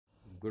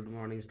Good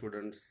morning,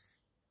 students.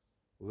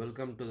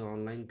 Welcome to the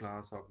online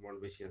class of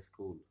Montbretia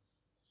School.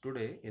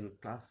 Today, in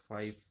class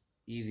 5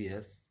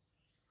 EVS,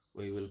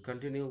 we will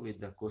continue with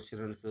the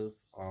question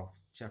answers of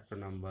chapter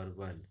number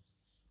 1.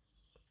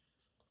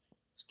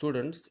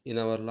 Students, in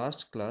our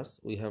last class,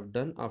 we have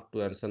done up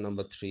to answer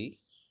number 3.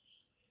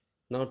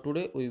 Now,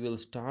 today we will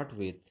start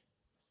with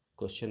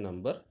question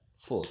number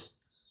 4.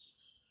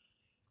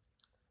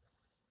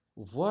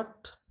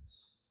 What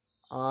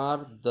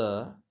are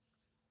the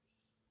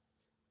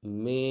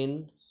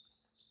main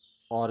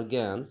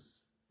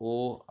organs,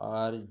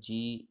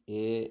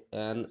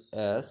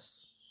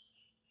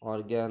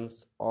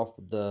 organs of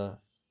the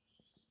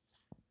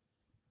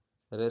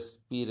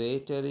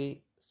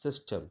respiratory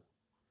system?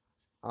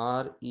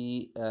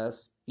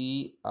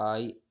 Respiratory,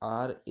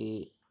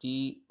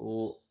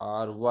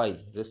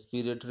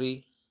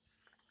 respiratory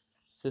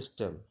system.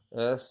 System.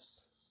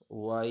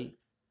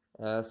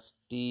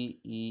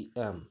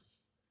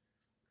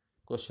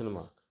 Question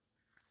mark.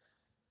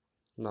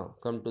 Now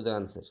come to the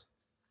answer.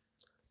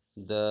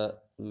 The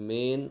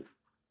main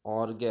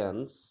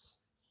organs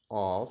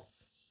of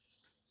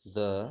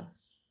the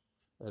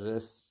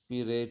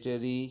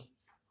respiratory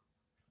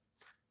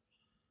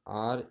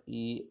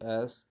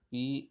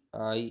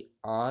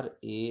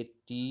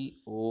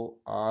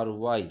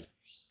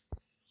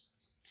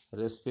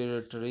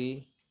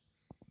respiratory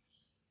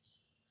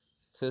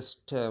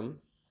system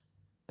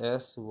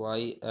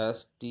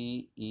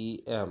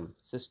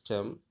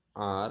system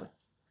are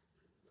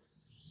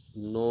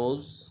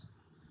nose,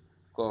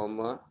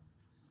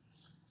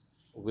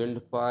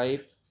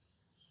 windpipe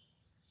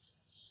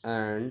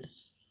and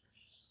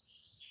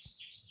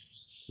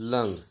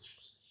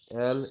lungs.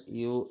 lungs.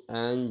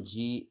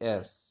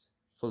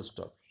 Full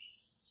stop.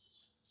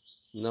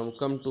 Now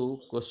come to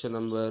question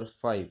number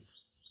 5.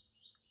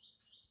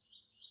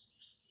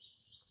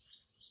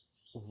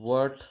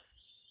 What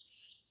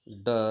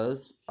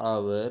does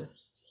our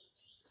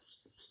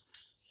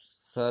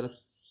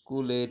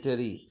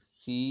circulatory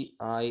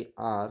circulatory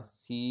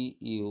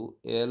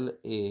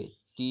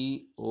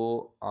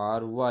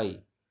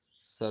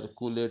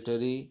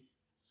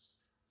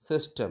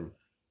system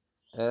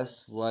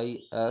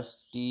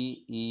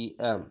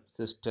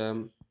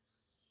system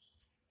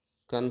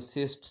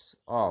consists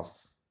of?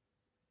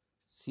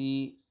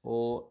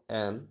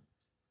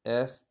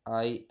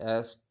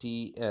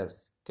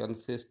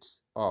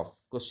 Consists of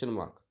question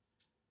mark.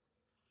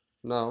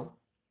 Now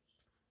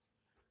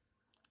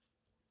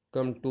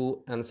come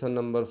to answer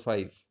number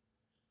 5.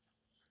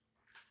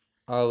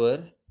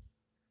 Our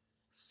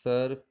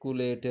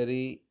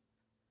circulatory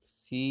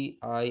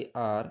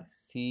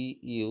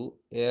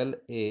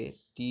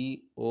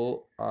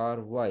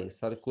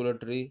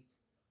circulatory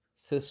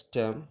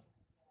system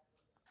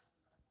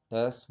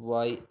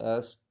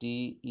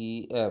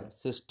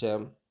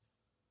system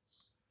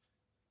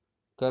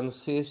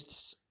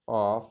consists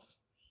of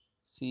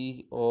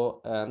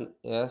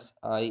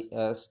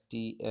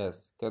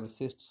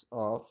consists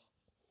of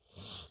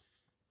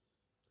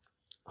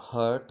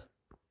heart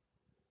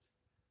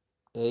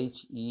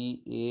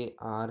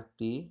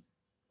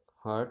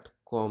heart,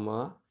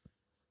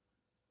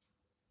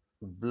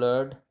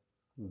 blood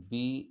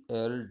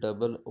blood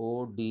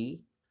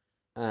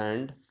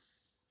and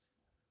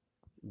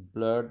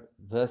blood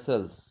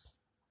vessels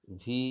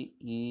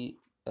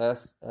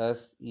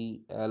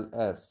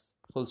vessels.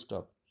 Full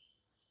stop.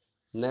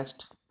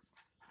 Next,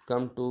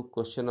 come to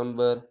question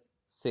number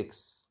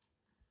 6.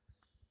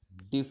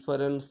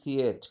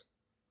 Differentiate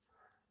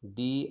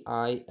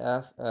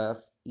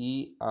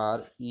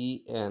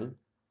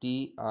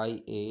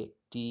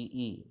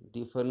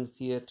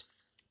differentiate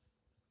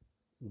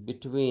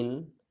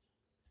between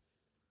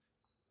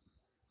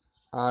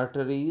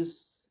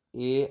arteries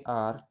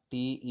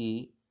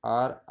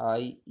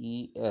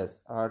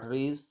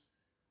arteries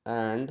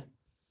and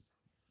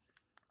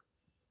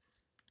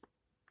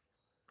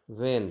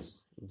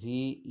veins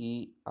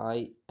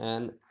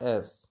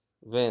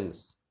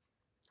veins.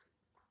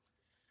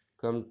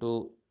 Come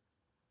to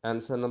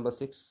answer number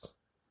 6.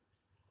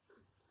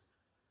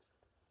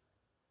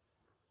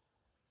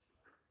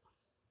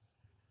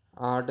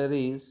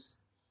 Arteries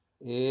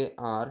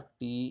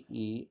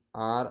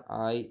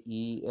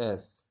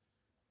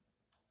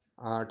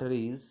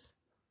arteries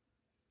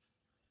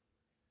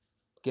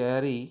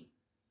carry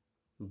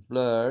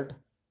blood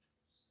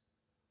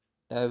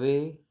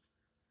away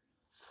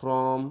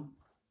from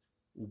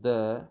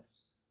the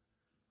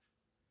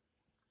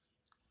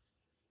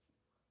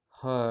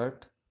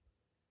heart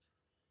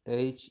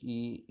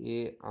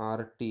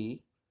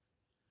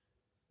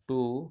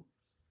to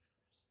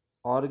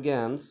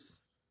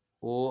organs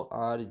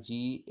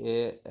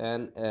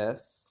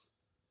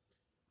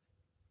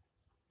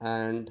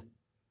and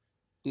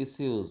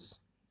tissues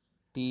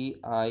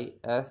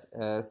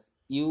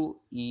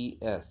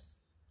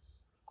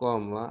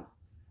comma,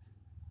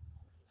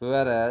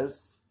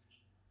 whereas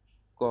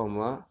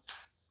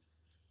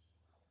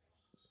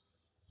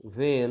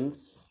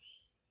veins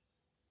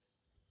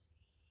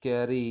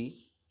carry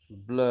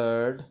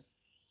blood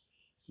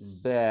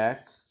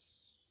back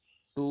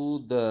to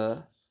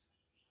the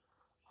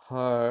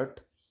heart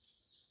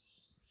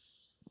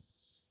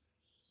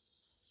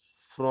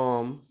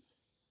from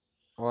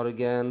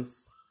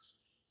organs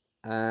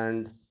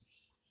and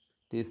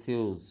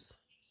tissues.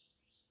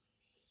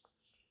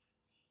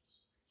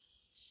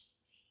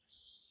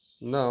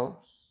 Now,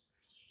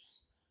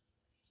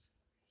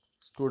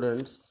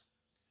 students,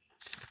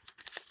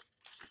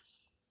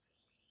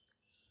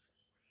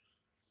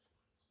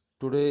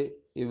 today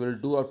you will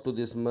do up to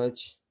this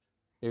much.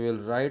 You will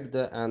write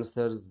the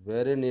answers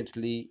very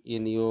neatly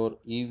in your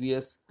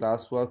EVS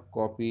classwork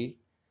copy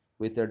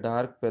with a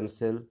dark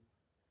pencil,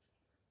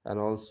 and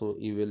also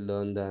you will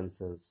learn the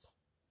answers.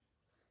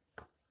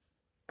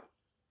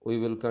 We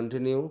will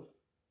continue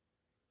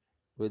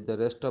with the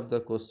rest of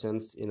the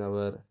questions in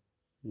our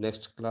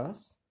next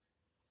class.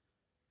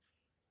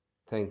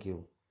 Thank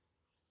you.